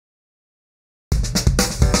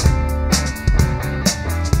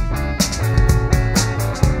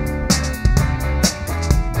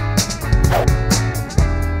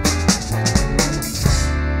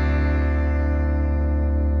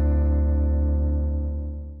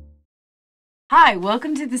Hi,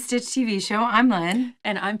 welcome to the Stitch TV show. I'm Lynn.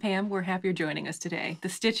 And I'm Pam. We're happy you're joining us today. The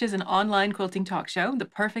Stitch is an online quilting talk show, the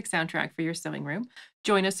perfect soundtrack for your sewing room.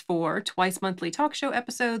 Join us for twice monthly talk show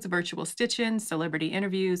episodes, virtual stitch-ins, celebrity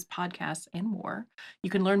interviews, podcasts, and more. You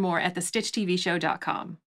can learn more at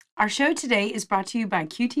thestitchtvshow.com. Our show today is brought to you by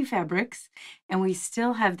QT Fabrics, and we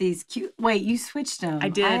still have these cute... Wait, you switched them. I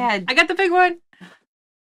did. I got the big one.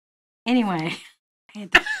 Anyway.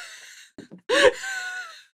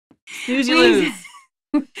 Snooze, you lose.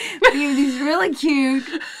 We have these really cute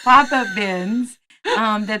pop-up bins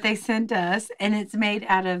that they sent us, and it's made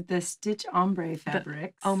out of the Stitch Ombre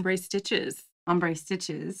fabrics. Ombre stitches. Ombre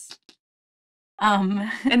stitches.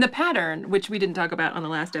 And the pattern, which we didn't talk about on the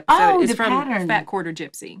last episode, is from Fat Quarter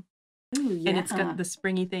Gypsy. Ooh, yeah. And it's got the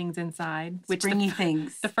springy things inside. Which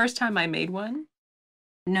things. The first time I made one.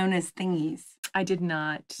 Known as thingies. I did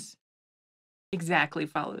not exactly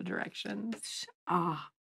follow the directions.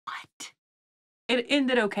 What? It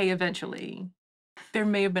ended okay eventually. There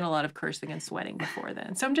may have been a lot of cursing and sweating before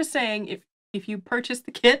then. So I'm just saying, if you purchase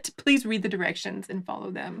the kit, please read the directions and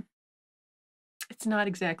follow them. It's not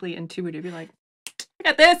exactly intuitive. You're like, I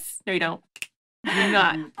got this. No, you don't. You're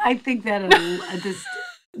not. I think that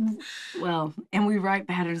well, and we write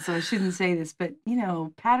patterns, so I shouldn't say this, but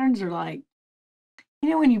patterns are like,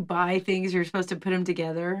 when you buy things, you're supposed to put them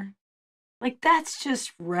together. Like, that's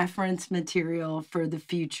just reference material for the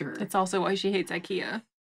future. It's also why she hates IKEA.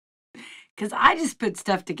 Because I just put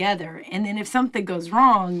stuff together, and then if something goes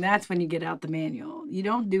wrong, that's when you get out the manual. You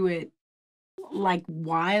don't do it, like,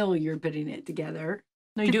 while you're putting it together.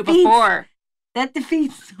 No, you do it before. That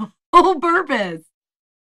defeats the whole purpose.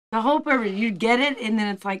 The whole purpose. You get it, and then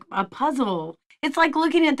it's like a puzzle. It's like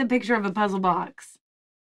looking at the picture of a puzzle box.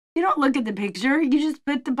 You don't look at the picture. You just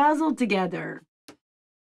put the puzzle together.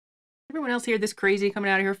 Everyone else hear this crazy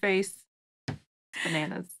coming out of your face? It's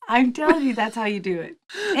bananas. I'm telling you, that's how you do it.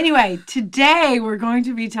 Anyway, today we're going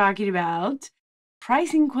to be talking about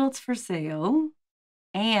pricing quilts for sale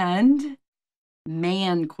and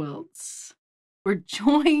man quilts. We're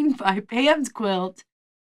joined by Pam's quilt,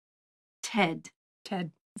 Ted.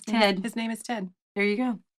 Ted. His name is Ted. There you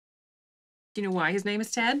go. Do you know why his name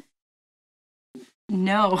is Ted?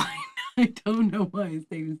 No, I don't know why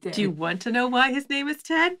his name is Ted. Do you want to know why his name is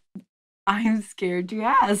Ted? I'm scared to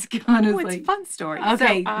ask, honestly. Oh, it's a fun story.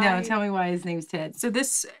 Okay, no, tell me why his name's Ted. So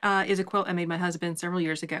this is a quilt I made my husband several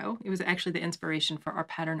years ago. It was actually the inspiration for our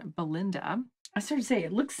pattern, Belinda. I started to say,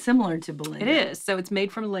 it looks similar to Belinda. It is. So it's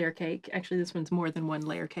made from a layer cake. Actually, this one's more than one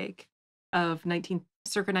layer cake of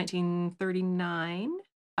circa 1939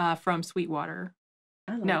 from Sweetwater.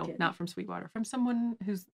 Not from Sweetwater. From someone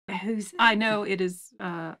who's I know it is.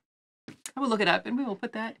 I will look it up, and we will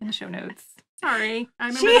put that in the show notes. Sorry.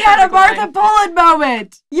 She had a Martha Pullen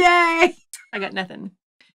moment. Yay! I got nothing.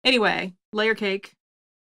 Anyway, layer cake.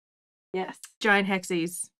 Yes. Giant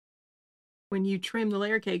hexies. When you trim the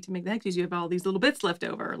layer cake to make the hexies, you have all these little bits left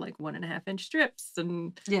over, like 1.5-inch strips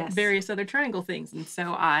and various other triangle things. And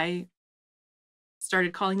so I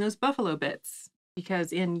started calling those buffalo bits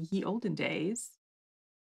because in ye olden days,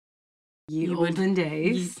 ye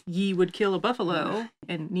would kill a buffalo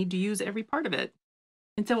and need to use every part of it.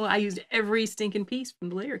 And so I used every stinking piece from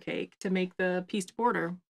the layer cake to make the pieced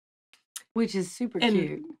border. Which is super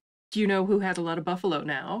cute. Do you know who has a lot of buffalo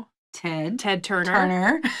now? Ted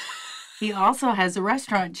Turner. He also has a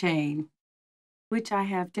restaurant chain, which I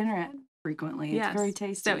have dinner at frequently. It's very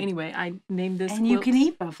tasty. So anyway, I named this And quilt. You can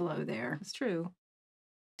eat buffalo there. It's true.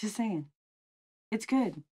 Just saying. It's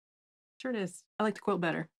good. Sure it is. I like the quilt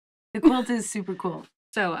better. The quilt is super cool.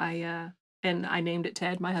 So I named it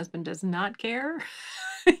Ted. My husband does not care.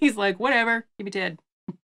 He's like, whatever, give me Ted.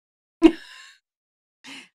 I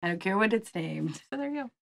don't care what it's named. So there you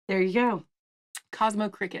go. There you go. Cosmo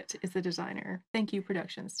Cricket is the designer. Thank you,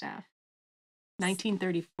 production staff.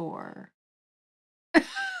 1934.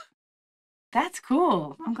 That's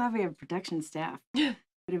cool. I'm glad we have production staff. Would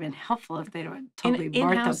have been helpful if they'd have told me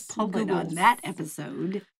Martha Pullen on that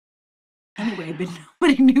episode. Anyway, but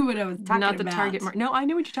nobody knew what I was talking about. Not the target market. No, I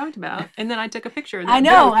knew what you talked about. And then I took a picture of that. I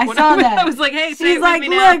know, I saw that. I was like, hey, she's like,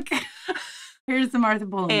 look, here's the Martha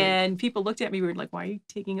Pullen. And people looked at me weird, like, why are you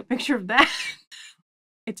taking a picture of that?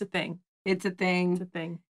 It's a thing. It's a thing. It's a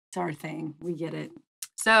thing. It's our thing. We get it.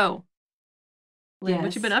 So, Lynn,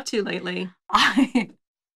 what you been up to lately?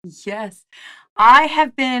 Yes, I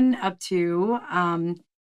have been up to,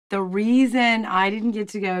 the reason I didn't get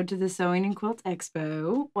to go to the Sewing and Quilt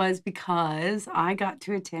Expo was because I got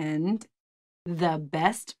to attend the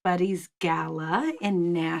Best Buddies Gala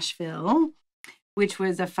in Nashville, which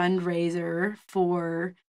was a fundraiser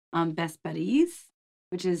for Best Buddies.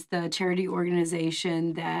 which is the charity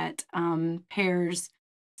organization that pairs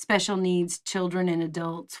special needs children and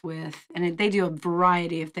adults with, and they do a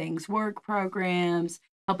variety of things, work programs,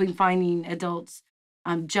 helping finding adults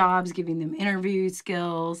jobs, giving them interview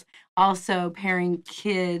skills, also pairing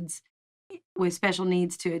kids with special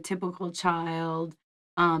needs to a typical child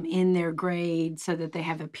in their grade so that they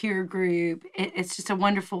have a peer group. It's just a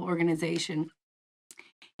wonderful organization.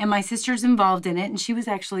 And my sister's involved in it, and she was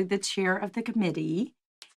actually the chair of the committee.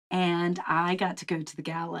 And I got to go to the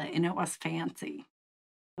gala, and it was fancy.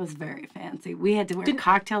 It was very fancy. We had to wear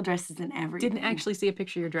cocktail dresses and everything. Didn't actually see a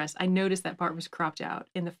picture of your dress. I noticed that part was cropped out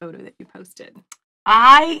in the photo that you posted.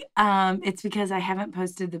 It's because I haven't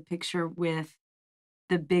posted the picture with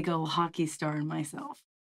the big old hockey star and myself.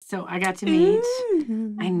 So I got to meet,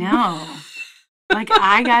 I know,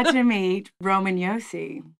 I got to meet Roman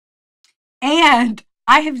Yossi. And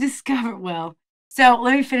I have discovered, so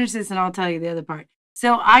let me finish this and I'll tell you the other part.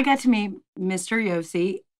 So I got to meet Mr.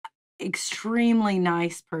 Yossi, extremely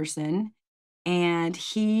nice person. And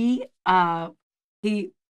he rode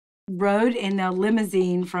in a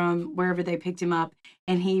limousine from wherever they picked him up.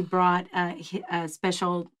 And he brought a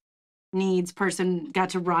special needs person, got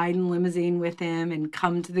to ride in limousine with him and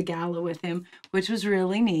come to the gala with him, which was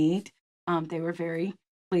really neat. They were very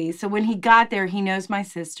pleased. So when he got there, he knows my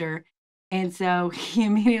sister. And so he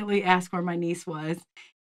immediately asked where my niece was.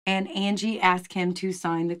 And Angie asked him to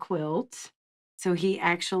sign the quilt. So he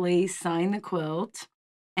actually signed the quilt.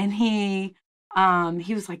 And he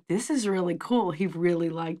was like, this is really cool. He really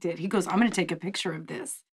liked it. He goes, I'm going to take a picture of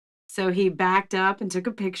this. So he backed up and took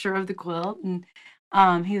a picture of the quilt. And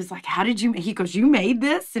he was like, he goes, you made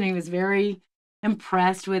this? And he was very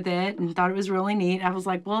impressed with it and thought it was really neat. I was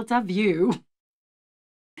like, well, it's of you.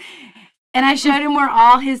 And I showed him where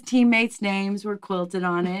all his teammates' names were quilted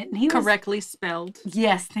on it. And he correctly spelled.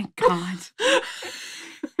 Yes, thank God.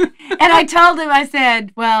 And I told him, I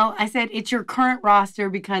said, it's your current roster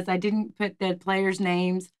because I didn't put the players'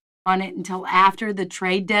 names on it until after the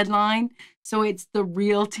trade deadline. So it's the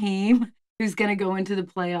real team who's going to go into the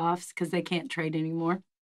playoffs because they can't trade anymore.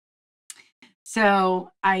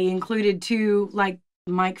 So I included two,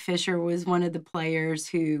 Mike Fisher was one of the players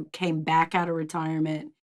who came back out of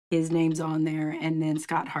retirement. His name's on there. And then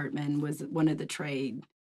Scott Hartman was one of the trade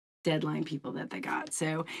deadline people that they got.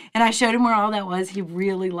 So, and I showed him where all that was. He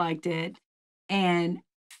really liked it and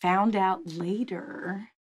found out later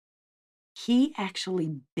he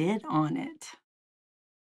actually bid on it.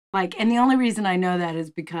 And the only reason I know that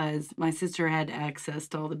is because my sister had access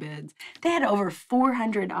to all the bids. They had over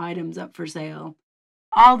 400 items up for sale.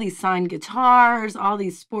 All these signed guitars, all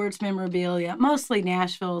these sports memorabilia, mostly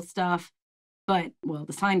Nashville stuff. But,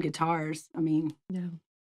 the signed guitars, Yeah.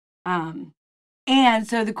 And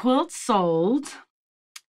so the quilt sold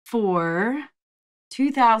for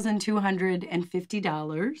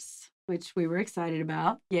 $2,250, which we were excited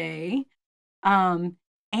about. Yay. And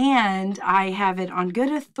I have it on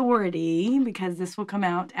good authority, because this will come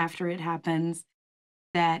out after it happens,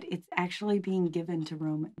 that it's actually being given to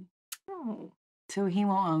Roman. Oh. So he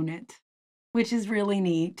will own it, which is really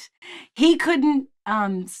neat. He couldn't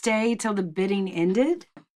stay till the bidding ended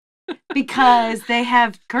because they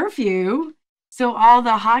have curfew. So all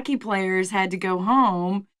the hockey players had to go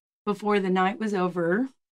home before the night was over.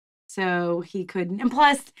 So he couldn't. And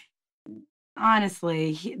plus,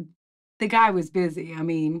 honestly, the guy was busy.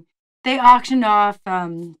 They auctioned off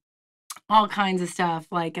all kinds of stuff,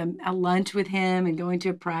 like a lunch with him and going to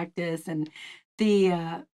a practice. And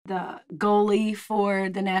the goalie for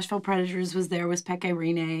the Nashville Predators was Pekka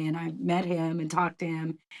Rinne, and I met him and talked to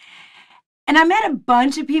him. And I met a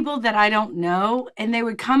bunch of people that I don't know, and they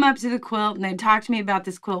would come up to the quilt and they'd talk to me about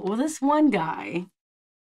this quilt. Well, this one guy,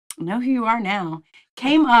 I know who you are now,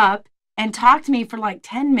 came up and talked to me for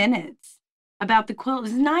 10 minutes about the quilt. It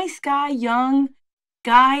was a nice guy, young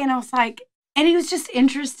guy, and I was like, and he was just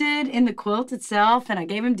interested in the quilt itself, and I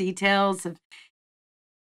gave him details of.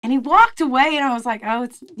 And he walked away, and I was like, oh,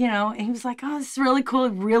 it's, and he was like, oh, this is really cool.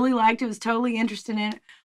 He really liked it, was totally interested in it.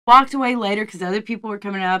 Walked away later because other people were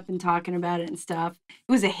coming up and talking about it and stuff.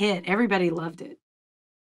 It was a hit. Everybody loved it.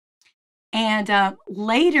 And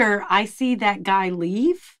later, I see that guy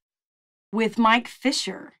leave with Mike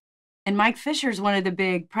Fisher. And Mike Fisher's one of the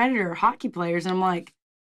big Predator hockey players. And I'm like,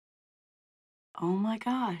 oh my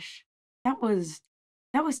gosh, that was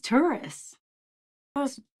Turris. That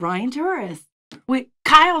was Ryan Turris. Wait,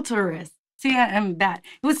 Kyle Turris. See, I'm bad.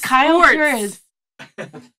 It was Kyle Turris,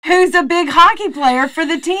 who's a big hockey player for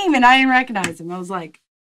the team, and I didn't recognize him. I was like,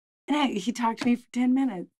 and he talked to me for 10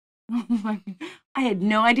 minutes. I had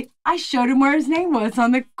no idea. I showed him where his name was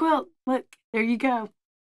on the quilt. Look, there you go.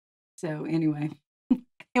 So anyway.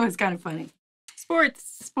 It was kind of funny.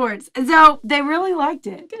 Sports. So they really liked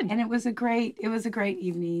it. Good. And it was a great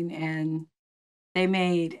evening, and they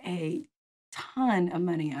made a ton of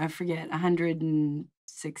money. I forget,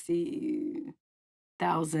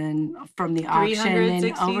 160,000 from the auction.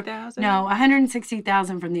 360,000? No,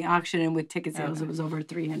 160,000 from the auction, and with ticket sales, It was over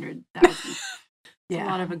 300,000. Yeah. A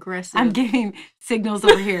lot of aggressive. I'm getting signals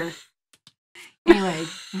over here. Anyway,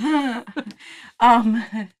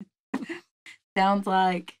 sounds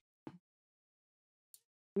like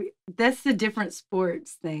that's the different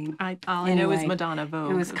sports thing. All I know is Madonna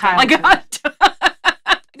Vogue. It was Kyle.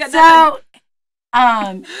 So,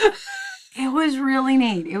 it was really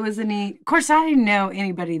neat. It was a neat. Of course, I didn't know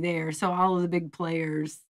anybody there, so all of the big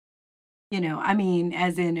players, I mean,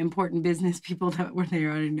 as in important business people that were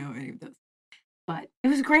there, I didn't know any of those. But it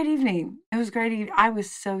was a great evening. I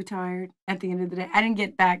was so tired at the end of the day. I didn't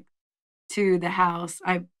get back to the house.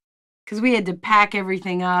 Because we had to pack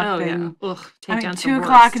everything up. Oh, and, yeah. Ugh, take down 2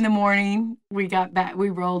 o'clock in the morning, we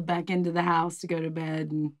rolled back into the house to go to bed.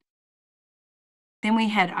 And then we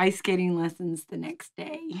had ice skating lessons the next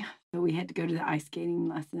day. So we had to go to the ice skating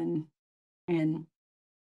lesson and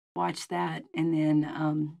watch that. And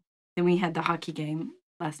then we had the hockey game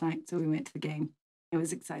last night. So we went to the game. It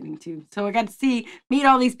was exciting too. So I got to meet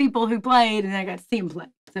all these people who played, and I got to see them play.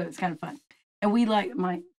 So it's kind of fun. And we like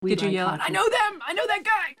Did you yell out, I know them! I know that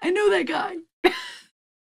guy! I know that guy!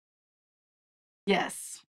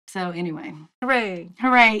 Yes. So anyway. Hooray.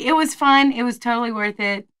 Hooray. It was fun. It was totally worth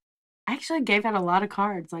it. I actually gave out a lot of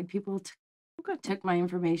cards. Like, people took my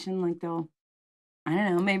information. Like, I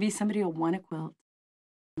don't know, maybe somebody will want a quilt.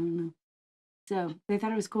 I don't know. So they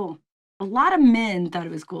thought it was cool. A lot of men thought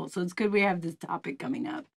it was cool. So it's good we have this topic coming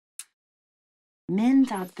up. Men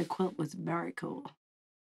thought the quilt was very cool.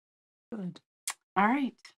 Good. All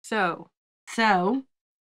right. So,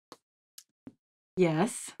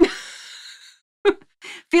 yes.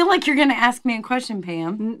 Feel like you're going to ask me a question,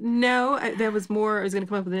 Pam. No, that was more, I was going to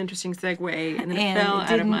come up with an interesting segue, and then it fell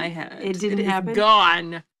out of my head. It didn't happen?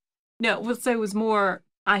 Gone. No, so it was more,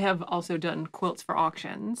 I have also done quilts for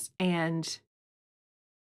auctions, and...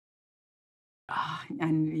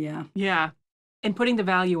 Yeah. And putting the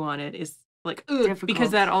value on it is like, difficult.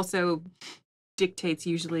 Because that also dictates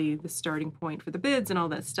usually the starting point for the bids and all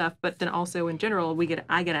that stuff. But then also in general,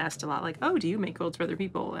 I get asked a lot like, oh, do you make quilts for other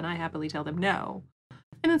people? And I happily tell them no.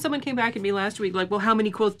 And then someone came back at me last week like, well, how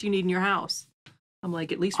many quilts do you need in your house? I'm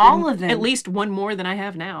like, at least all of them. At least one more than I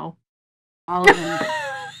have now. All of them.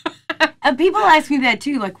 People ask me that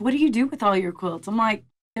too. Like, what do you do with all your quilts? I'm like,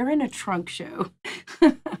 they're in a trunk show.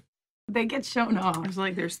 They get shown off. I was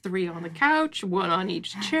like, there's 3 on the couch, 1 on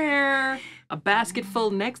each chair, a basket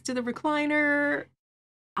full next to the recliner.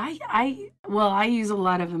 I use a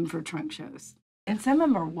lot of them for trunk shows. And some of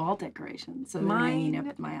them are wall decorations. So they're hanging up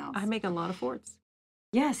at my house. I make a lot of forts.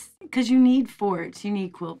 Yes, because you need forts. You need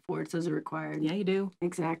quilt forts. Those are required. Yeah, you do.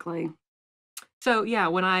 Exactly. So yeah,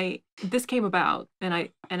 when this came about, and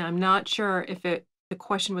I'm not sure if the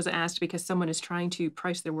question was asked because someone is trying to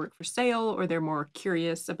price their work for sale, or they're more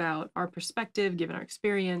curious about our perspective, given our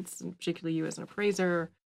experience, and particularly you as an appraiser.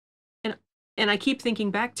 And I keep thinking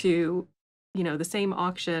back to, the same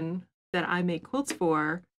auction that I make quilts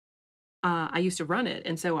for. I used to run it,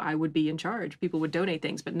 and so I would be in charge. People would donate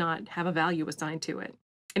things, but not have a value assigned to it,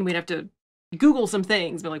 and we'd have to Google some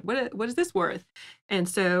things, but like, what is this worth? And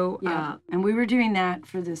so, and we were doing that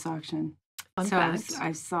for this auction. Fun fact.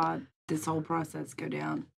 I saw this whole process go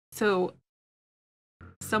down. So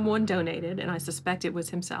someone donated, and I suspect it was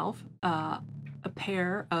himself, a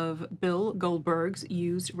pair of Bill Goldberg's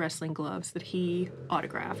used wrestling gloves that he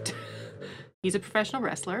autographed. He's a professional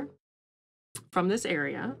wrestler from this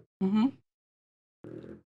area. Mm-hmm.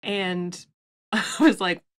 And I was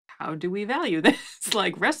like, how do we value this?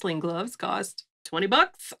 Like, wrestling gloves cost $20.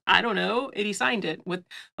 I don't know. And he signed it with,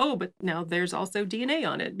 but now there's also DNA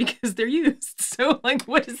on it because they're used. So like,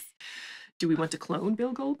 do we want to clone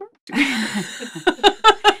Bill Goldberg?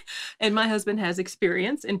 And my husband has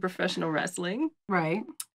experience in professional wrestling. Right.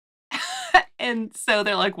 And so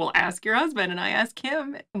they're like, well, ask your husband. And I ask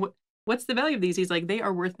him, what's the value of these? He's like, they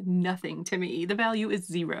are worth nothing to me. The value is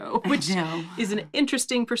 0, which is an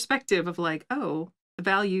interesting perspective of like, the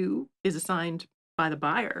value is assigned by the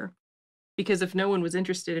buyer. Because if no one was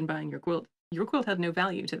interested in buying your quilt had no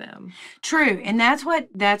value to them. True. And that's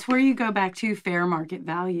where you go back to fair market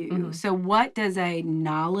value. Mm-hmm. So what does a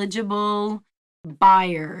knowledgeable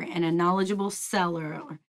buyer and a knowledgeable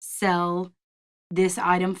seller sell this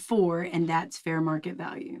item for? And that's fair market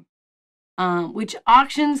value. Which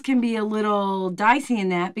auctions can be a little dicey in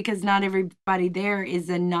that because not everybody there is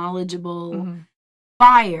a knowledgeable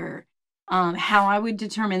buyer. How I would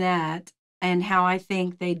determine that and how I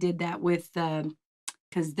think they did that with,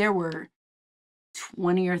 because there were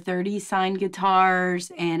 20 or 30 signed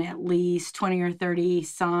guitars and at least 20 or 30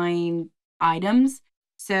 signed items.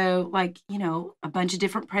 So, like, a bunch of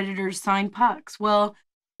different Predators signed pucks. Well,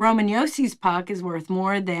 Roman Yossi's puck is worth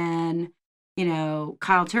more than,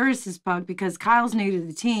 Kyle Turris's puck because Kyle's new to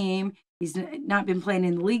the team. He's not been playing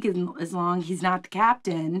in the league as long. He's not the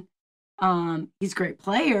captain. He's a great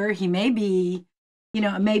player. He may be,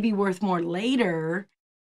 it may be worth more later.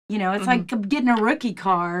 It's like getting a rookie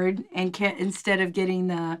card and instead of getting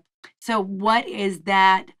the. So what is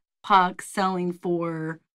that puck selling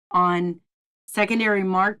for on secondary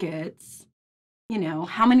markets?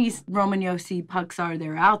 How many Roman Yossi pucks are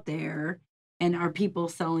there out there? And are people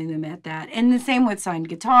selling them at that? And the same with signed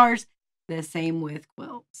guitars, the same with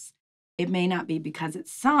quilts. It may not be because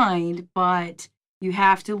it's signed, but you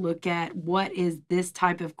have to look at what is this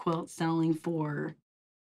type of quilt selling for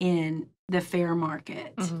in the fair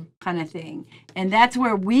market kind of thing. And that's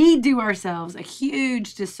where we do ourselves a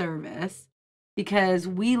huge disservice because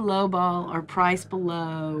we lowball or price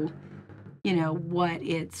below, what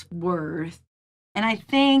it's worth. And I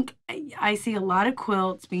think I see a lot of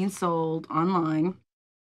quilts being sold online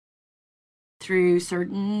through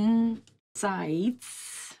certain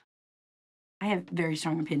sites. I have very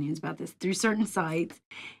strong opinions about this. Through certain sites,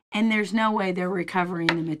 and there's no way they're recovering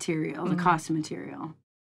the material, the cost of material.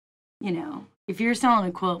 If you're selling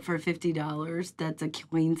a quilt for $50, that's a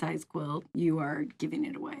queen size quilt, you are giving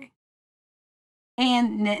it away.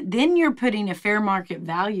 And then you're putting a fair market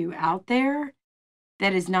value out there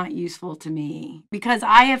that is not useful to me because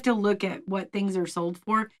I have to look at what things are sold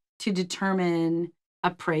for to determine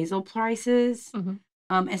appraisal prices,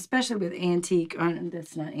 especially with antique,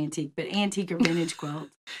 that's not antique, but antique or vintage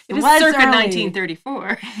quilts. It was circa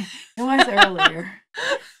 1934. It was earlier.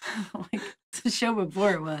 Like the show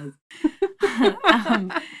before it was.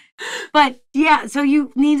 But yeah, so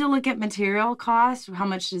you need to look at material cost. How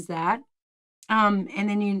much is that? And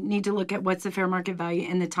then you need to look at what's the fair market value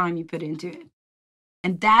and the time you put into it.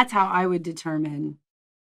 And that's how I would determine,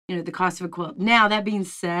 the cost of a quilt. Now, that being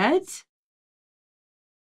said,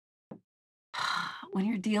 when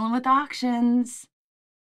you're dealing with auctions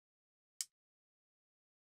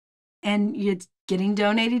and it's getting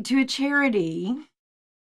donated to a charity,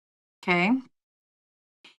 okay,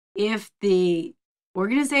 if the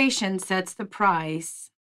organization sets the price,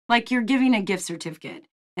 like you're giving a gift certificate,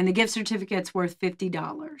 and the gift certificate's worth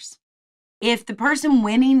 $50. If the person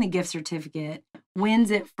winning the gift certificate wins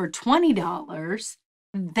it for $20,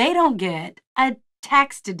 they don't get a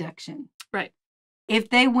tax deduction. Right. If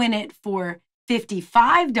they win it for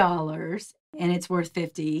 $55 and it's worth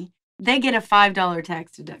 $50, they get a $5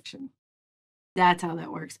 tax deduction. That's how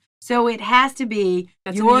that works. So it has to be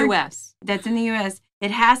in the U.S. That's in the U.S.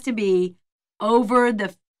 It has to be over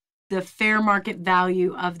the fair market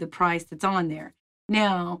value of the price that's on there.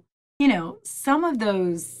 Now, some of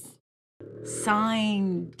those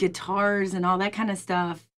signed guitars and all that kind of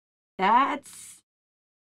stuff, some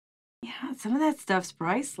of that stuff's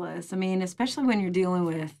priceless. I mean, especially when you're dealing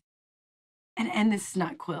with, and this is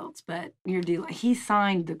not quilts, but he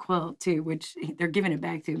signed the quilt too, which they're giving it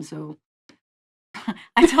back to him. So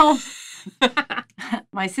I told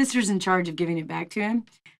my sister's in charge of giving it back to him.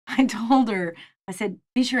 I told her, I said,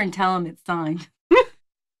 be sure and tell him it's signed.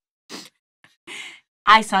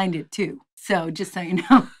 I signed it too. So just so you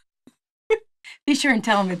know, be sure and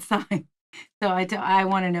tell him it's signed. So I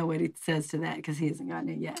want to know what it says to that because he hasn't gotten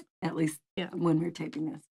it yet, at least when we're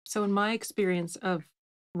taping this. So in my experience of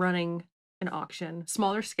running an auction,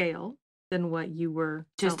 smaller scale than what you were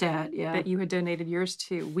just at, that you had donated yours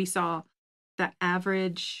to, we saw the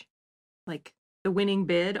average, like the winning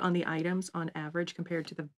bid on the items on average compared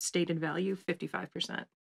to the stated value, 55%.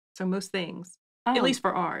 So most things, at least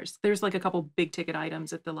for ours, there's like a couple big ticket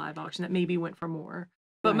items at the live auction that maybe went for more.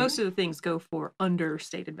 But most of the things go for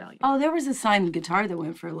understated value. Oh, there was a signed guitar that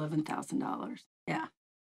went for $11,000. Yeah.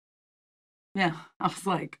 Yeah. I was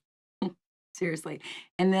like, seriously.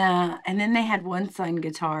 And then they had one signed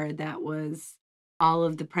guitar that was all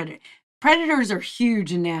of the Predators are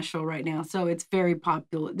huge in Nashville right now. So it's very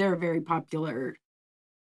popular. They're a very popular,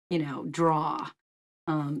 draw.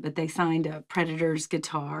 But they signed a Predators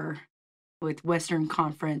guitar with Western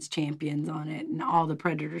Conference champions on it, and all the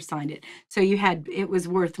Predators signed it. So it was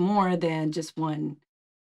worth more than just one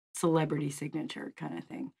celebrity signature kind of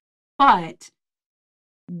thing. But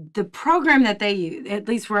the program that they use, at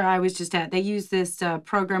least where I was just at, they use this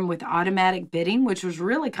program with automatic bidding, which was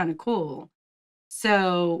really kind of cool.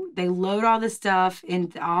 So they load all the stuff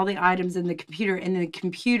and all the items in the computer, and the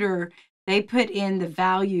computer They put in the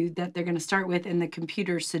value that they're going to start with, and the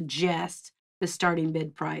computer suggests the starting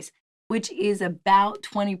bid price, which is about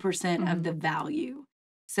 20% of the value.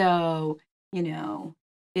 So, you know,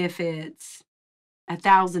 if it's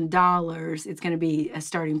 $1,000, it's going to be a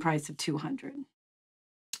starting price of $200.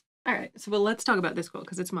 All right. So, well, let's talk about this quilt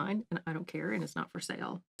because it's mine and I don't care and it's not for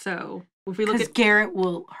sale. So, if we look at... Because Garrett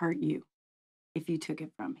will hurt you if you took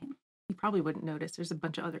it from him. He probably wouldn't notice. There's a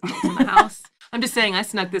bunch of other quilts in the house. I'm just saying I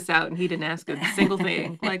snuck this out and he didn't ask a single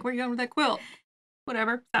thing. Like, where are you going with that quilt?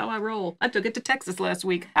 Whatever. That's how I roll. I took it to Texas last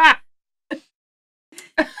week. Ah!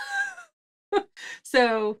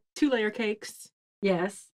 So, 2-layer cakes.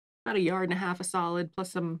 Yes. About 1.5 yards of solid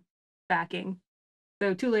plus some backing.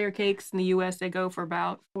 So 2-layer cakes in the U.S. they go for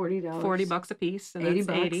about $40 a piece. So that's $80.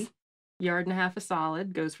 1.5 yards of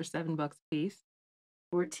solid goes for $7 a piece.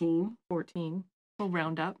 14. We'll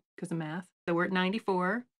round up because of math. So we're at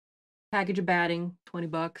 94. Package of batting,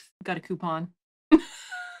 $20. Got a coupon.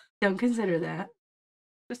 Don't consider that.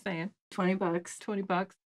 Just saying. $20. $20.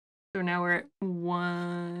 So now we're at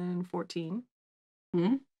 114.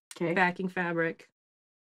 Okay. Backing fabric.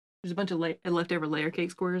 There's a bunch of leftover layer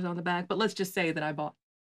cake squares on the back, but let's just say that I bought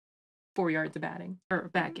 4 yards of batting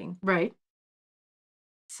or backing. Right.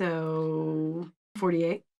 So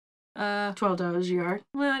 48. $12 a yard.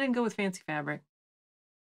 Well, I didn't go with fancy fabric.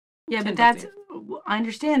 Yeah, but I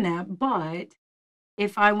understand that. But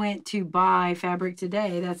if I went to buy fabric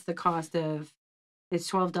today, that's the cost of, it's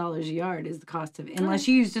 $12 a yard is the cost of, unless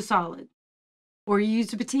you used a solid or you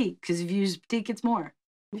used a batik, because if you use batik, it's more.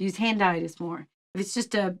 If you use hand dyed, it's more. If it's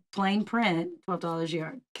just a plain print, $12 a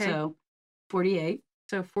yard. Okay. So 48.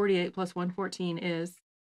 So 48 plus 114 is,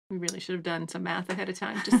 we really should have done some math ahead of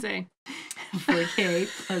time, just saying. 48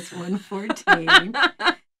 plus 114.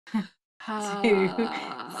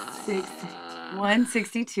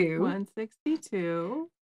 162.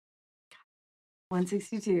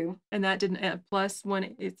 162. And that didn't plus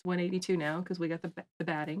one. It's 182 now because we got the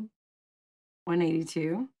batting.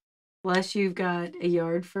 182. Plus you've got a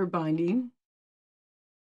yard for binding.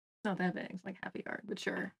 Not that big. It's like half a yard, but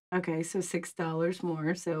sure. Okay, so $6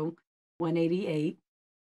 more. So 188.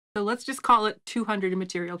 So let's just call it 200 in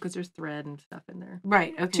material because there's thread and stuff in there.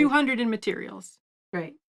 Right. Okay. 200 in materials.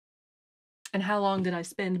 Right. And how long did I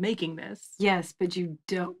spend making this? Yes, but you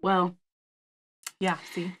don't. Well. Yeah.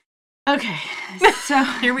 See. Okay. So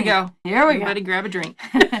here we go. Everybody grab a drink.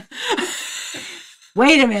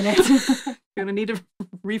 Wait a minute. Gonna need to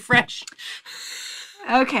refresh.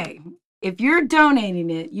 Okay. If you're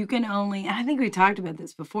donating it, you can only, I think we talked about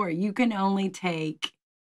this before, you can only take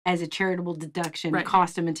as a charitable deduction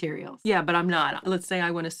cost of materials. Yeah, but I'm not. Let's say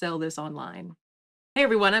I want to sell this online. Hey,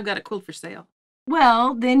 everyone, I've got a quilt for sale.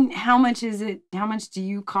 Well, then how much is it? How much do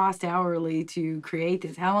you cost hourly to create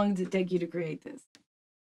this? How long does it take you to create this?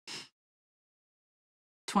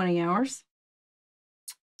 20 hours?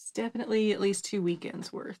 It's definitely at least 2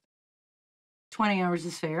 weekends worth. 20 hours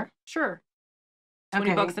is fair. Sure.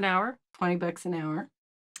 $20 an hour? $20 an hour.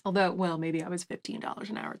 Although, well, maybe I was $15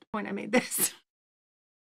 an hour at the point I made this.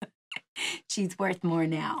 She's worth more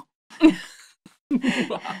now. So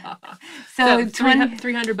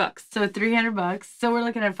 $300. So $300. So we're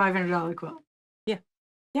looking at a $500 quilt. Yeah.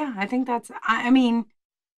 Yeah, I think that's, I mean,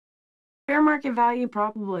 fair market value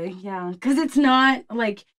probably. Yeah. Because it's not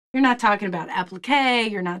like, you're not talking about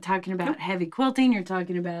applique. You're not talking about heavy quilting. You're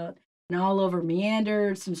talking about an all over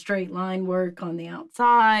meander, some straight line work on the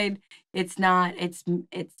outside. It's not, it's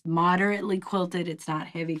moderately quilted. It's not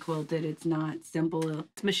heavy quilted. It's not simple.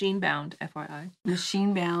 It's machine bound, FYI.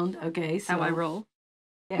 Machine bound. Okay. So how I roll.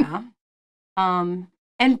 Yeah. And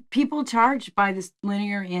people charge by this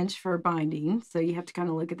linear inch for binding. So you have to kind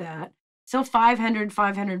of look at that. So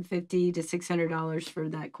 $550 to $600 for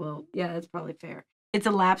that quilt. Yeah, that's probably fair. It's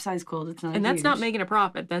a lap size quilt. It's not And that's huge. not making a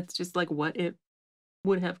profit. That's just like what it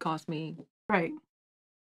would have cost me. Right.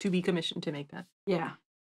 To be commissioned to make that. Yeah.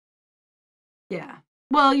 Yeah.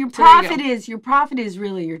 Well, your profit is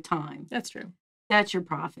really your time. That's true. That's your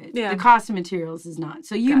profit. Yeah. The cost of materials is not.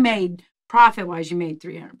 So you made profit wise, you made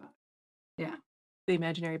 $300. Yeah. The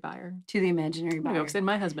imaginary buyer. To the imaginary buyer. I'll send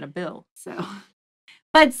my husband a bill. So,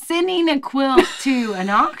 but sending a quilt to an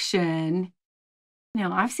auction, you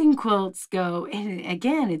know, I've seen quilts go, and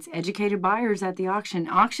again, it's educated buyers at the auction.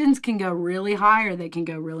 Auctions can go really high or they can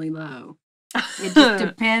go really low. It just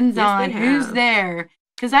depends on who's there.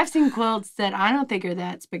 Because I've seen quilts that I don't think are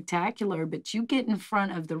that spectacular, but you get in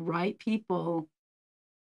front of the right people.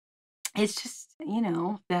 It's just, you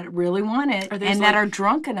know, that really want it and that are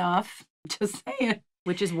drunk enough. Just saying.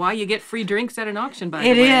 Which is why you get free drinks at an auction, by the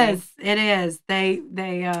way. It is.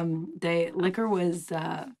 Liquor was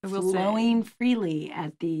flowing freely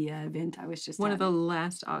at the event I was just One at. of the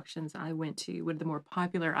last auctions I went to, one of the more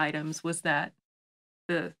popular items was that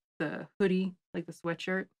the hoodie, like the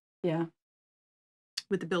sweatshirt. Yeah.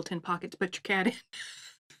 With the built-in pocket to put your cat in.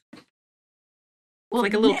 Well,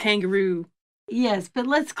 like a little kangaroo. Yes, but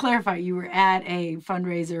let's clarify. You were at a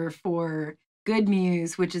fundraiser for Good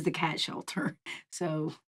Muse, which is the cat shelter.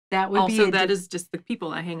 So that would be... Also, that is just the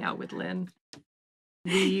people I hang out with, Lynn.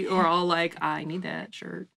 We are all like, I need that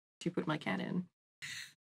shirt to put my cat in.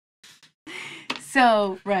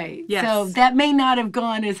 So, right. Yes. So that may not have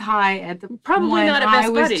gone as high at the probably not at Best I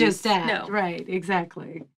was Buddies. Just at. No. Right,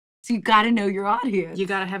 exactly. So you got to know your audience. You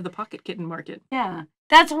got to have the pocket kitten market. Yeah.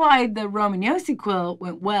 That's why the Roman Yossi quilt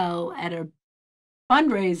went well at a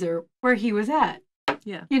fundraiser where he was at.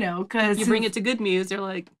 Yeah. You know, because... You bring it to Good Muse, they're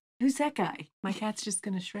like, who's that guy? My cat's just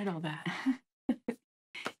going to shred all that.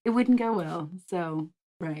 It wouldn't go well. So,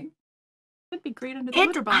 right. It'd be great under the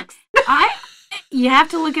litter box. You have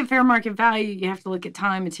to look at fair market value. You have to look at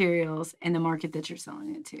time, materials, and the market that you're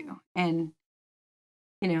selling it to. And,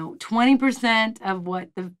 20% of what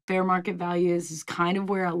the fair market value is kind of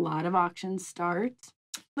where a lot of auctions start.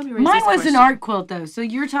 Let me raise Mine this was question. an art quilt, though. So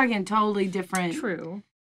you're talking totally different. True.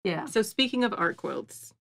 Yeah. So speaking of art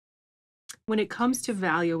quilts, when it comes to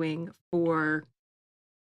valuing for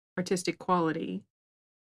artistic quality,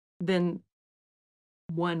 then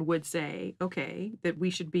one would say, okay, that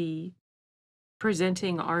we should be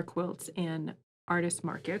presenting our quilts in artist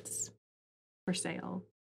markets for sale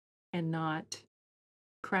and not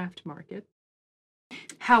craft market.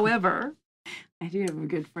 However, I do have a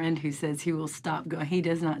good friend who says he will stop going. He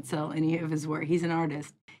does not sell any of his work. He's an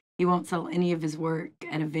artist. He won't sell any of his work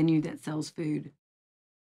at a venue that sells food.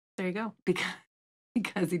 There you go.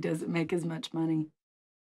 Because he doesn't make as much money.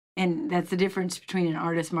 And that's the difference between an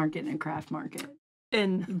artist market and a craft market.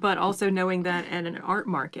 But also knowing that at an art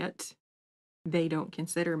market, they don't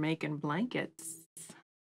consider making blankets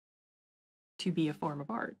to be a form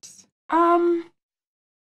of art.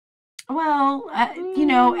 Well, at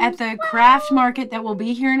the craft market that will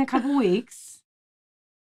be here in a couple weeks,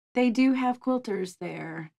 they do have quilters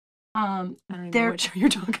there. I don't even know what show you're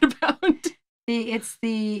talking about. It's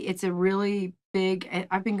a really big...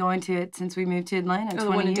 I've been going to it since we moved to Atlanta. 20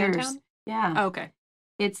 the one in years. downtown? Yeah. Oh, okay.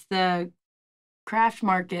 It's the craft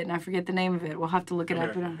market, and I forget the name of it. We'll have to look it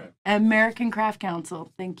up. American Craft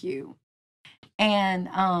Council. Thank you.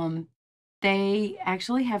 And they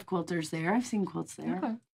actually have quilters there. I've seen quilts there.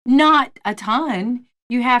 Okay. Not a ton.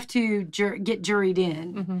 You have to get juried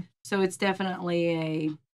in. Mm-hmm. So it's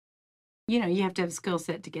definitely you have to have a skill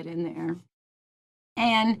set to get in there.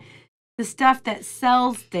 And the stuff that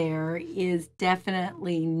sells there is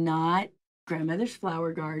definitely not grandmother's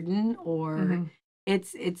flower garden or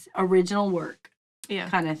it's original work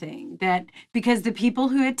kind of thing. That because the people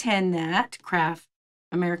who attend that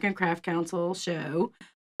American Craft Council show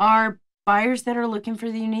are buyers that are looking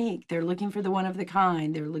for the unique. They're looking for the one of the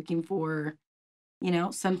kind. They're looking for,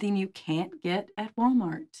 something you can't get at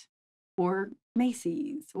Walmart or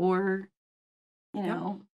Macy's or,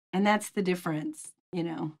 and that's the difference,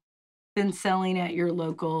 than selling at your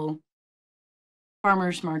local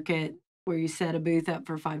farmer's market where you set a booth up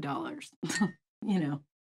for $5,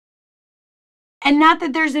 And not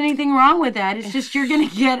that there's anything wrong with that. It's just you're going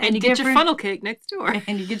to get and you get your funnel cake next door.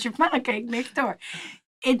 And you get your funnel cake next door.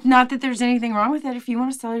 It's not that there's anything wrong with it. If you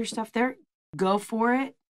want to sell your stuff there, go for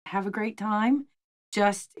it. Have a great time.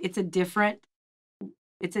 Just it's a different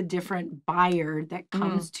buyer that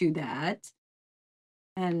comes to that.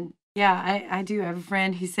 And yeah, I do have a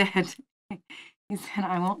friend who said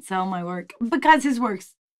I won't sell my work because his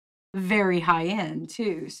work's very high end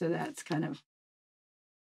too. So that's kind of,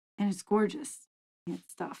 and it's gorgeous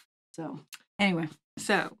stuff. So anyway.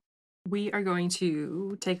 So we are going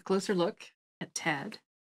to take a closer look at Ted.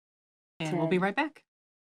 And we'll be right back.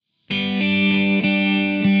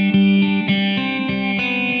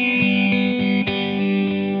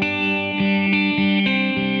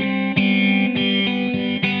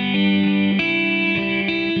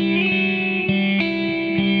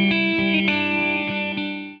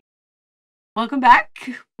 Welcome back.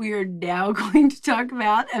 We are now going to talk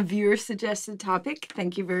about a viewer-suggested topic.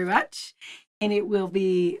 Thank you very much. And it will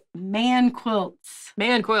be man quilts.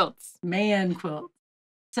 Man quilts. Man quilts.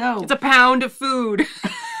 So it's a pound of food.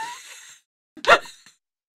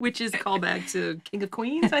 Which is a callback to King of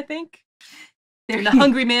Queens, I think. The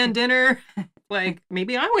Hungry Man dinner. Like,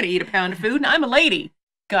 maybe I want to eat a pound of food and I'm a lady.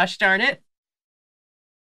 Gosh darn it.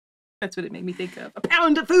 That's what it made me think of. A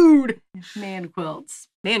pound of food. Man quilts.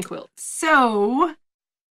 Man quilts. So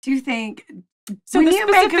do you think... So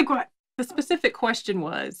the specific question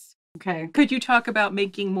was, okay, could you talk about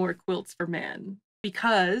making more quilts for men?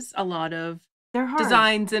 Because a lot of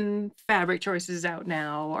designs and fabric choices out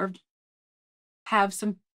now have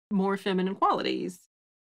some more feminine qualities,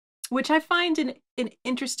 which I find an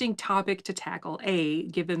interesting topic to tackle.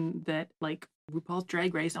 Given that, like, RuPaul's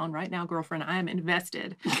Drag Race on right now, girlfriend, I am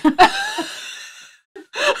invested.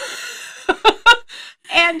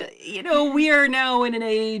 And, we are now in an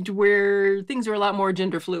age where things are a lot more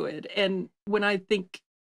gender fluid. And when I think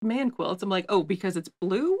man quilts, I'm like, oh, because it's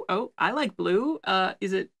blue? Oh, I like blue.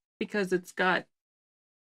 Is it because it's got...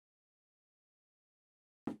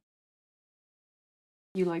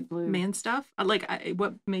 You like blue? Man stuff?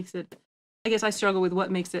 What makes it... I guess I struggle with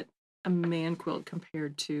what makes it a man quilt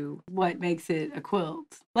compared to... What makes it a quilt?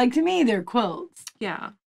 Like, to me, they're quilts.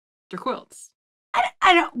 Yeah, they're quilts.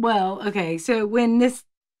 I don't... Well, okay, so when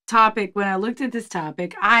I looked at this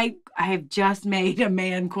topic, I have just made a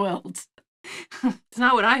man quilt. It's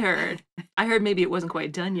not what I heard. I heard maybe it wasn't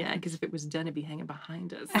quite done yet, because if it was done, it'd be hanging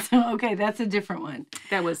behind us. Okay, that's a different one.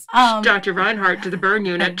 That was Dr. Reinhardt to the burn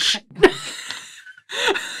unit.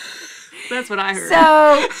 That's what I heard.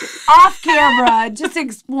 So, off camera, just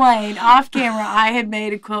explain. Off camera, I had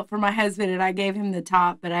made a quilt for my husband, and I gave him the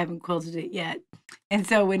top, but I haven't quilted it yet. And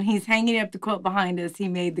so when he's hanging up the quilt behind us, he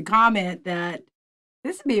made the comment that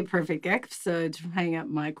this would be a perfect episode to hang up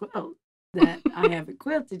my quilt that I haven't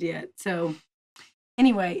quilted yet. So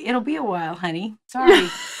anyway, it'll be a while, honey. Sorry.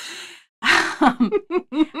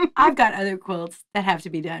 I've got other quilts that have to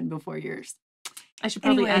be done before yours. I should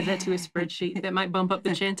probably add that to a spreadsheet. That might bump up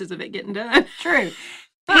the chances of it getting done. True.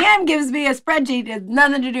 Pam gives me a spreadsheet that has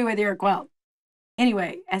nothing to do with your quilt.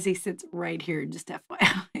 Anyway, as he sits right here, just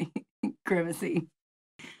FYI, grimacing.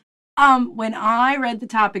 When I read the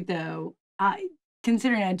topic, though,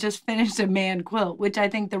 considering I just finished a man quilt, which I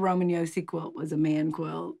think the Roman Yossi quilt was a man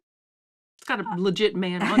quilt. It's got a legit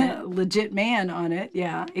man on it. Legit man on it.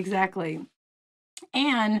 Yeah, exactly.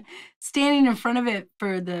 And standing in front of it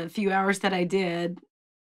for the few hours that I did,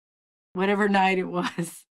 whatever night it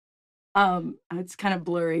was, it's kind of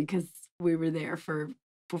blurry because we were there for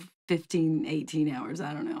 15, 18 hours.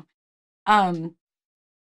 I don't know.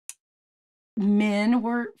 Men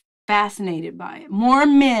were fascinated by it. More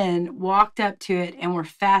men walked up to it and were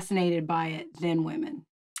fascinated by it than women.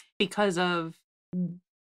 Because of the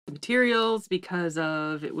materials, because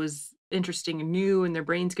of it was interesting and new and their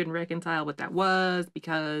brains couldn't reconcile what that was,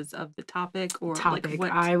 because of the topic or topic.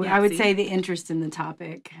 Like I would say the interest in the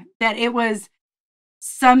topic, that it was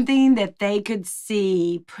something that they could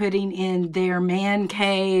see putting in their man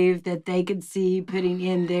cave, that they could see putting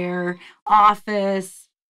in their office.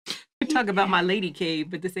 We talk about my lady cave,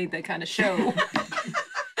 but this ain't that kind of show.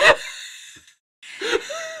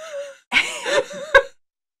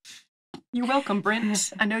 You're welcome,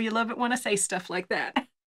 Brent. I know you love it when I say stuff like that.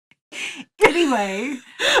 Anyway,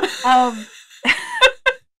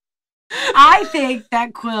 I think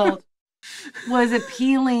that quilt was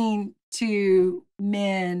appealing to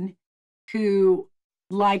men who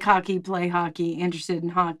like hockey, play hockey, interested in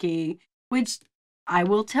hockey, which I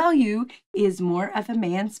will tell you is more of a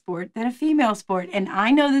man sport than a female sport. And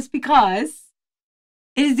I know this because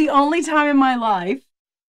it is the only time in my life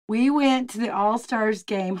we went to the All-Stars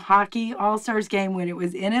game, hockey All-Stars game, when it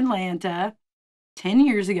was in Atlanta 10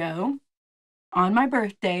 years ago on my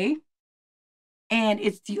birthday. And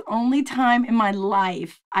it's the only time in my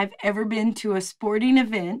life I've ever been to a sporting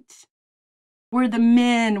event where the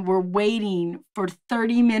men were waiting for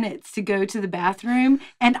 30 minutes to go to the bathroom,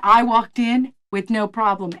 and I walked in with no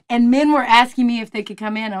problem. And men were asking me if they could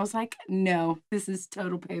come in. I was like, no, this is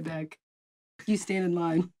total payback. You stand in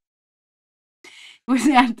line. It was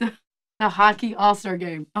at the hockey all-star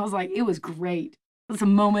game. I was like, it was great. It was a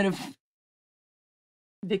moment of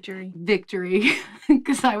victory.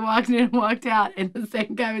 Because I walked in and walked out, and the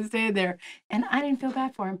same guy was standing there. And I didn't feel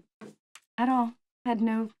bad for him at all. Had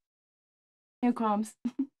no qualms.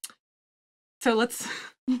 So let's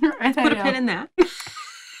put a pin in that.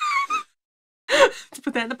 Let's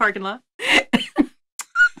put that in the parking lot.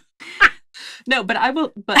 No, but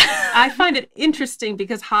I find it interesting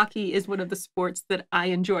because hockey is one of the sports that I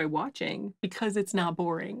enjoy watching because it's not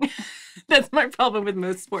boring. That's my problem with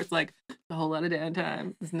most sports. Like, a whole lot of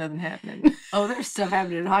downtime. There's nothing happening. Oh, there's stuff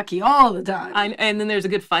happening in hockey all the time. And then there's a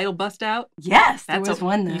good fight will bust out. Yes, there was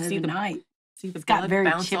one the other night. See the blood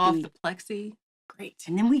bounce chippy off the plexi. Great.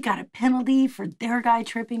 And then we got a penalty for their guy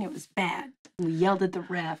tripping. It was bad. We yelled at the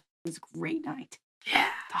ref. It was a great night.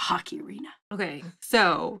 Yeah. The hockey arena. Okay,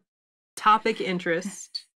 so topic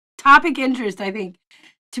interest. Topic interest, I think.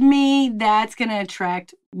 To me, that's going to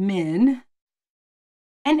attract men.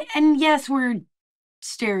 And yes, we're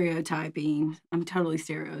stereotyping. I'm totally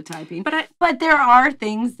stereotyping. But there are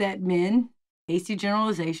things that men, hasty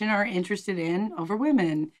generalization, are interested in over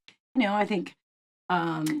women. I think.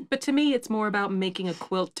 But to me, it's more about making a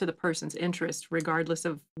quilt to the person's interest, regardless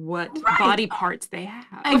of what body parts they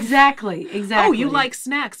have. Exactly. Oh, you like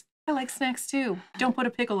snacks. I like snacks too. Don't put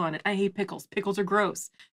a pickle on it. I hate pickles. Pickles are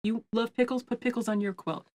gross. You love pickles? Put pickles on your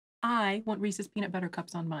quilt. I want Reese's peanut butter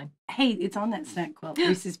cups on mine. Hey, it's on that snack quilt.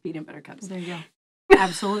 Reese's peanut butter cups. There you go.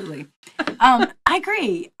 Absolutely. I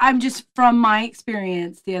agree. I'm just, from my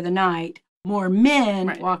experience the other night, more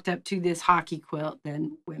men walked up to this hockey quilt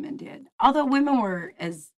than women did. Although women were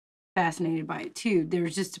as fascinated by it too. There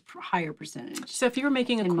was just a higher percentage. So if you were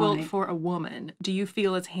making a quilt for a woman, do you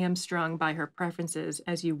feel as hamstrung by her preferences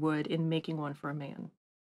as you would in making one for a man?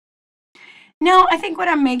 No, I think when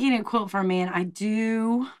I'm making a quilt for a man, I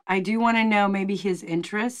do want to know maybe his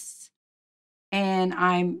interests. And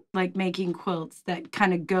I'm like making quilts that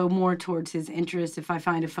kind of go more towards his interests if I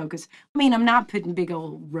find a focus. I mean, I'm not putting big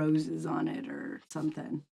old roses on it or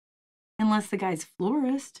something. Unless the guy's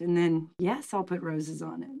florist, and then yes, I'll put roses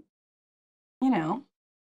on it.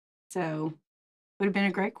 So would have been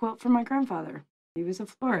a great quilt for my grandfather. He was a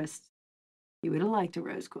florist. He would have liked a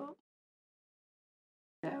rose quilt.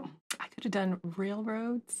 So I could have done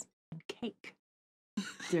railroads and cake.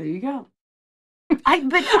 There you go. I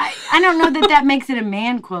don't know that makes it a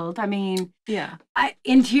man quilt. I mean, yeah.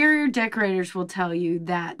 Interior decorators will tell you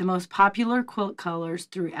that the most popular quilt colors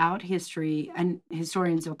throughout history, and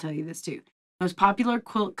historians will tell you this too, most popular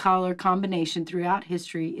quilt color combination throughout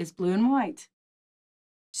history is blue and white.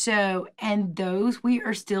 So, and we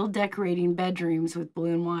are still decorating bedrooms with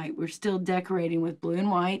blue and white. We're still decorating with blue and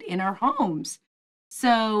white in our homes.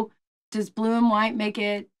 So, does blue and white make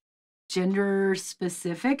it gender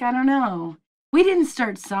specific? I don't know. We didn't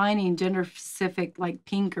start signing gender specific like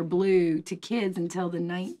pink or blue to kids until the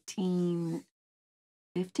 1950s.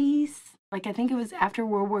 Like, I think it was after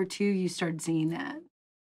World War II you started seeing that.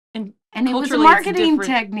 And it was a marketing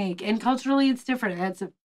technique. And culturally it's different. That's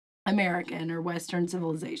American or Western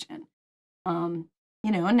civilization. And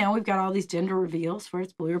now we've got all these gender reveals where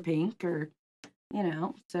it's blue or pink or,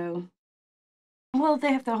 so. Well,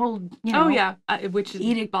 they have the whole, which is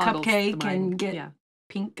eat a cupcake and get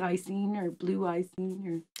pink icing or blue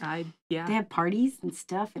icing or they have parties and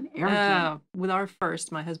stuff and everything. With our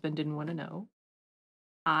first, my husband didn't want to know.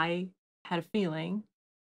 I had a feeling,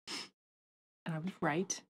 and I was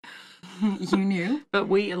right. You knew? But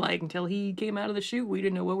we, until he came out of the chute, we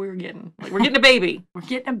didn't know what we were getting. We're getting a baby. We're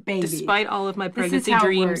getting a baby. Despite all of my pregnancy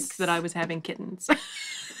dreams that I was having kittens.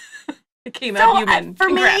 It came out human. For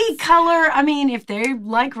me, color, I mean, if they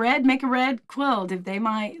like red, make a red quilt. If they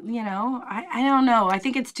might, I don't know. I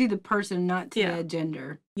think it's to the person, not to the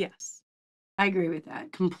gender. Yes. I agree with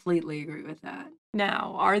that. Completely agree with that.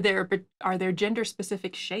 Now, are there gender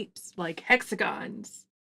specific shapes like hexagons?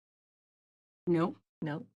 No.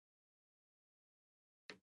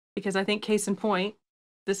 Because I think case in point,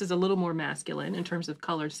 this is a little more masculine in terms of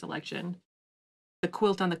color selection. The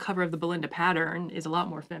quilt on the cover of the Belinda pattern is a lot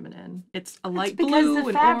more feminine. It's a light blue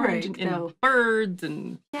and orange and birds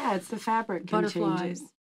and it's the fabric butterflies.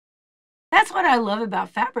 That's what I love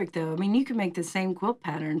about fabric, though. I mean, you can make the same quilt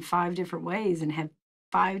pattern 5 different ways and have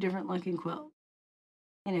 5 different looking quilts.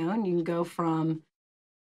 And you can go from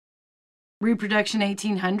reproduction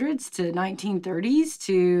 1800s to 1930s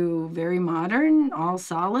to very modern, all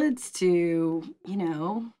solids to,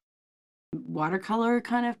 watercolor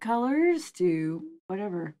kind of colors to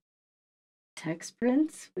whatever. Text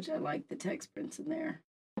prints, which I like the text prints in there.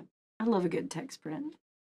 I love a good text print.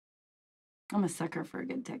 I'm a sucker for a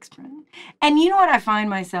good text print. And you know what I find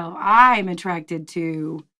myself? I'm attracted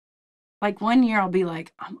to, like, one year I'll be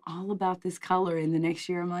like, I'm all about this color. And the next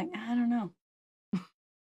year I'm like, I don't know.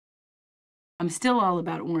 I'm still all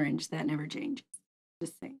about orange. That never changes.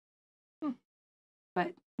 Just saying.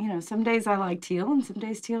 But, some days I like teal and some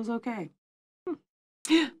days teal's okay.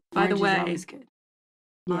 By the way, good.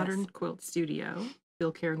 Modern Quilt Studio,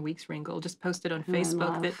 Bill Karen Weeks Ringle, just posted on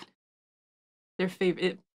Facebook that their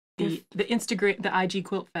favorite, the IG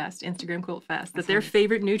Quilt Fest, Instagram Quilt Fest, that their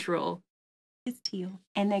favorite neutral is teal.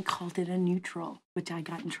 And they called it a neutral, which I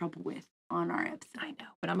got in trouble with on our episode. I know,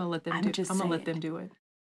 but I'm gonna let them let them do it.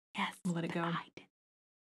 Yes, I'll let it go. I did.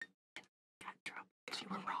 Got in trouble because you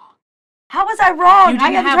were wrong. How was I wrong?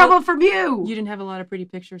 I got in trouble from you. You didn't have a lot of pretty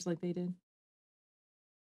pictures like they did.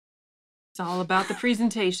 It's all about the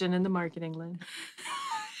presentation and the marketing, Lynn.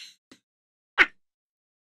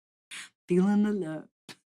 Feeling the love.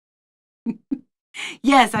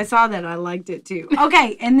 Yes, I saw that. I liked it too.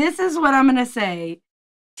 Okay, and this is what I'm going to say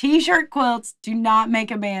T-shirt quilts do not make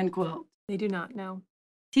a man quilt. They do not, no.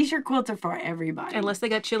 T-shirt quilts are for everybody. Unless they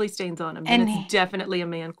got chili stains on them, then it's definitely a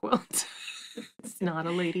man quilt. It's not a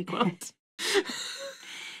lady quilt.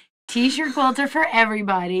 T-shirt quilts are for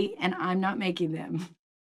everybody, and I'm not making them.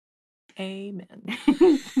 Amen.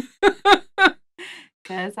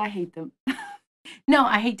 Because I hate them. No,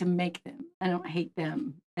 I hate to make them. I don't hate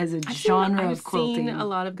them as a genre of quilting. I've seen a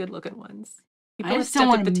lot of good-looking ones. People I have just don't stepped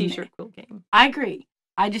want up the T-shirt quilt game. I agree.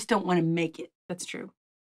 I just don't want to make it. That's true.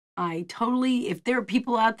 If there are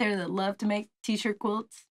people out there that love to make T-shirt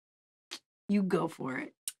quilts, you go for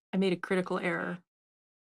it. I made a critical error,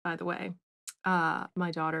 by the way.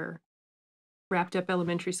 My daughter wrapped up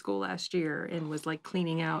elementary school last year and was like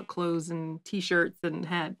cleaning out clothes and T-shirts, and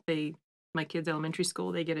my kids' elementary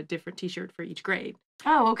school, they get a different T-shirt for each grade.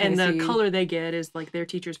 Oh, okay. And the color they get is like their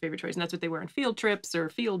teacher's favorite choice, and that's what they wear on field trips or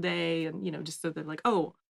field day, and just so they're like,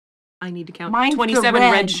 oh, I need to count 27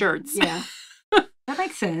 red shirts. Yeah. That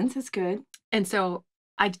makes sense. That's good. And so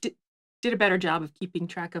I did a better job of keeping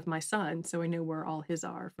track of my son, so I know where all his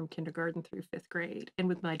are from kindergarten through 5th grade. And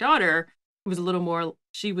with my daughter, it was a little more,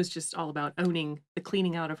 she was just all about owning the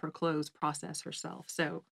cleaning out of her clothes process herself.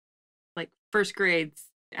 So like 1st grade's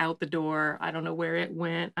out the door. I don't know where it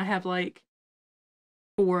went. I have like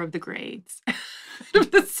 4 of the grades of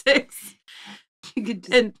the 6.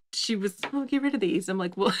 And she was, oh, get rid of these. I'm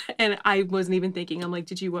like, well, and I wasn't even thinking. I'm like,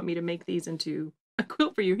 did you want me to make these into a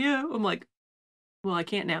quilt for you? Yeah. I'm like, well, I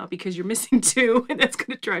can't now because you're missing 2, and that's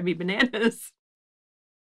going to drive me bananas.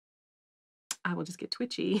 I will just get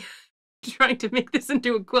twitchy trying to make this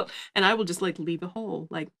into a quilt, and I will just like leave a hole.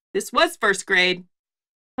 Like, this was 1st grade,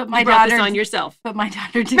 but my daughter brought this on yourself. But my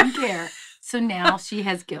daughter didn't care, so now she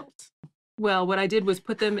has guilt. Well, what I did was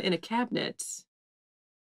put them in a cabinet,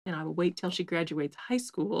 and I will wait till she graduates high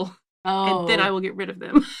school, and then I will get rid of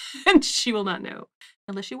them, and she will not know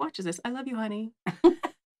unless she watches this. I love you, honey.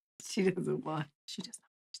 She doesn't watch. She does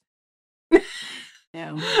not watch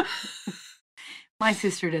that. No. My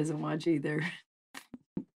sister doesn't watch either.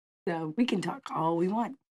 So we can talk all we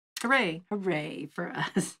want. Hooray. Hooray for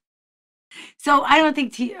us. So I don't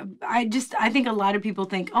think, I think a lot of people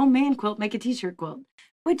think, oh, man quilt, make a T-shirt quilt.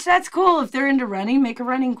 Which that's cool. If they're into running, make a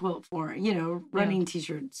running quilt for it. Running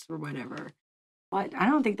T-shirts or whatever. But I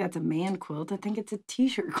don't think that's a man quilt. I think it's a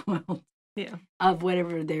T-shirt quilt. Yeah. Of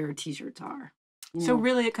whatever their T-shirts are. So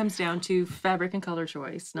really it comes down to fabric and color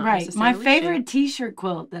choice. Not right. My favorite shape. T-shirt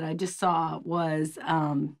quilt that I just saw was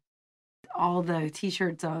all the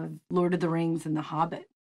T-shirts of Lord of the Rings and The Hobbit,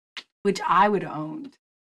 which I would have owned.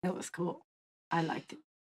 It was cool. I liked it.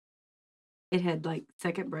 It had like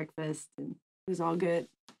second breakfast and it was all good.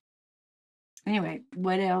 Anyway,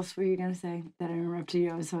 what else were you going to say that I interrupted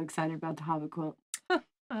you? I was so excited about the Hobbit quilt.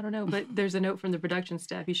 I don't know, but there's a note from the production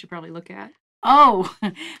staff you should probably look at. Oh,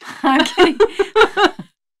 I'm kidding.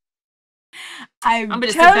 I'm going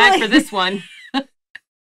to sit back for this one.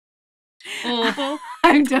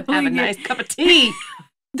 I'm totally have a nice cup of tea.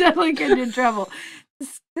 Definitely getting in trouble.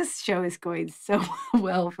 This show is going so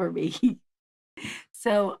well for me.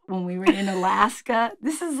 So when we were in Alaska,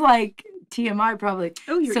 this is like TMI probably.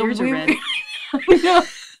 Oh, your ears are red.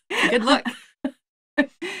 Good luck.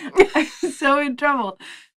 I'm so in trouble.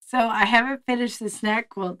 So I haven't finished the snack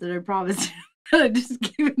quilt that I promised. I just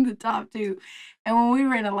gave him the top 2. And when we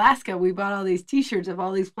were in Alaska, we bought all these T-shirts of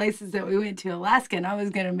all these places that we went to Alaska, and I was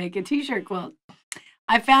going to make a T-shirt quilt.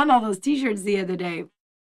 I found all those T-shirts the other day.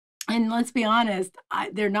 And let's be honest,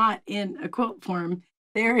 they're not in a quilt form.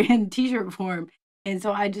 They're in T-shirt form. And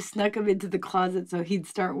so I just snuck them into the closet so he'd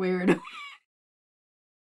start wearing them.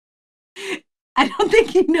 I don't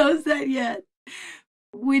think he knows that yet.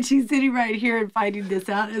 Which he's sitting right here and finding this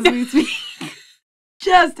out as we speak.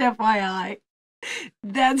 Just FYI.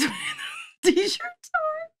 That's what the T-shirts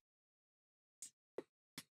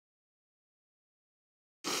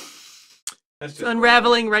are. That's just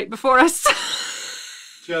unraveling wrong. Right before us.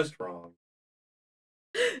 Just wrong.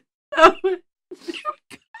 Oh.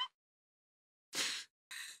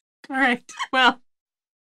 All right. Well.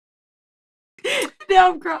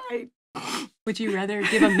 Now I'm crying. Would you rather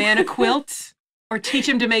give a man a quilt or teach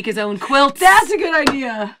him to make his own quilts? That's a good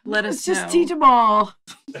idea. Let's just teach them all.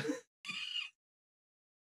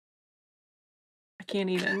 I can't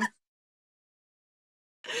even.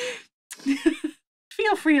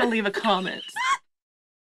 Feel free to leave a comment.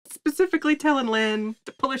 Specifically telling Lynn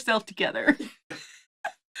to pull herself together.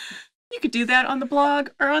 You could do that on the blog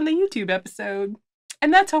or on the YouTube episode.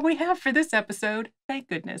 And that's all we have for this episode. Thank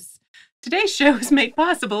goodness. Today's show is made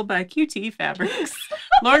possible by QT Fabrics.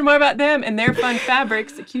 Learn more about them and their fun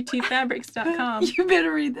fabrics at qtfabrics.com. You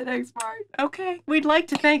better read the next part. Okay. We'd like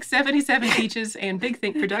to thank 77 Peaches and Big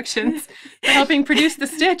Think Productions for helping produce The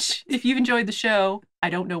Stitch. If you've enjoyed the show,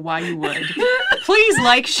 I don't know why you would. Please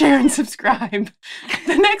like, share, and subscribe.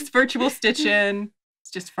 The next virtual Stitch-In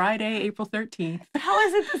is just Friday, April 13th. How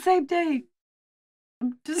is it the same date?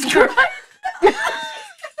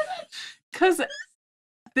 Because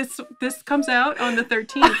this comes out on the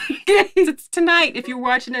 13th. It's tonight. If you're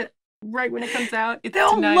watching it right when it comes out, it's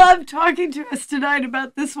They'll tonight. love talking to us tonight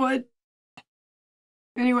about this one.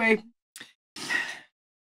 Anyway.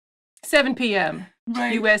 7 p.m.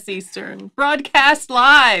 Right. U.S. Eastern. Broadcast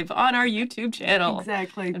live on our YouTube channel.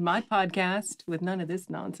 Exactly. And my podcast with none of this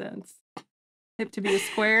nonsense. Hip to be a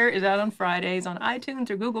Square is out on Fridays on iTunes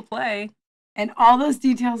or Google Play. And all those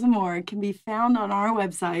details and more can be found on our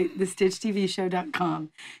website, thestitchtvshow.com.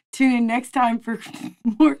 Tune in next time for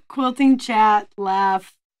more quilting chat,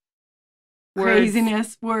 laugh,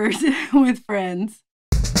 craziness, words with friends.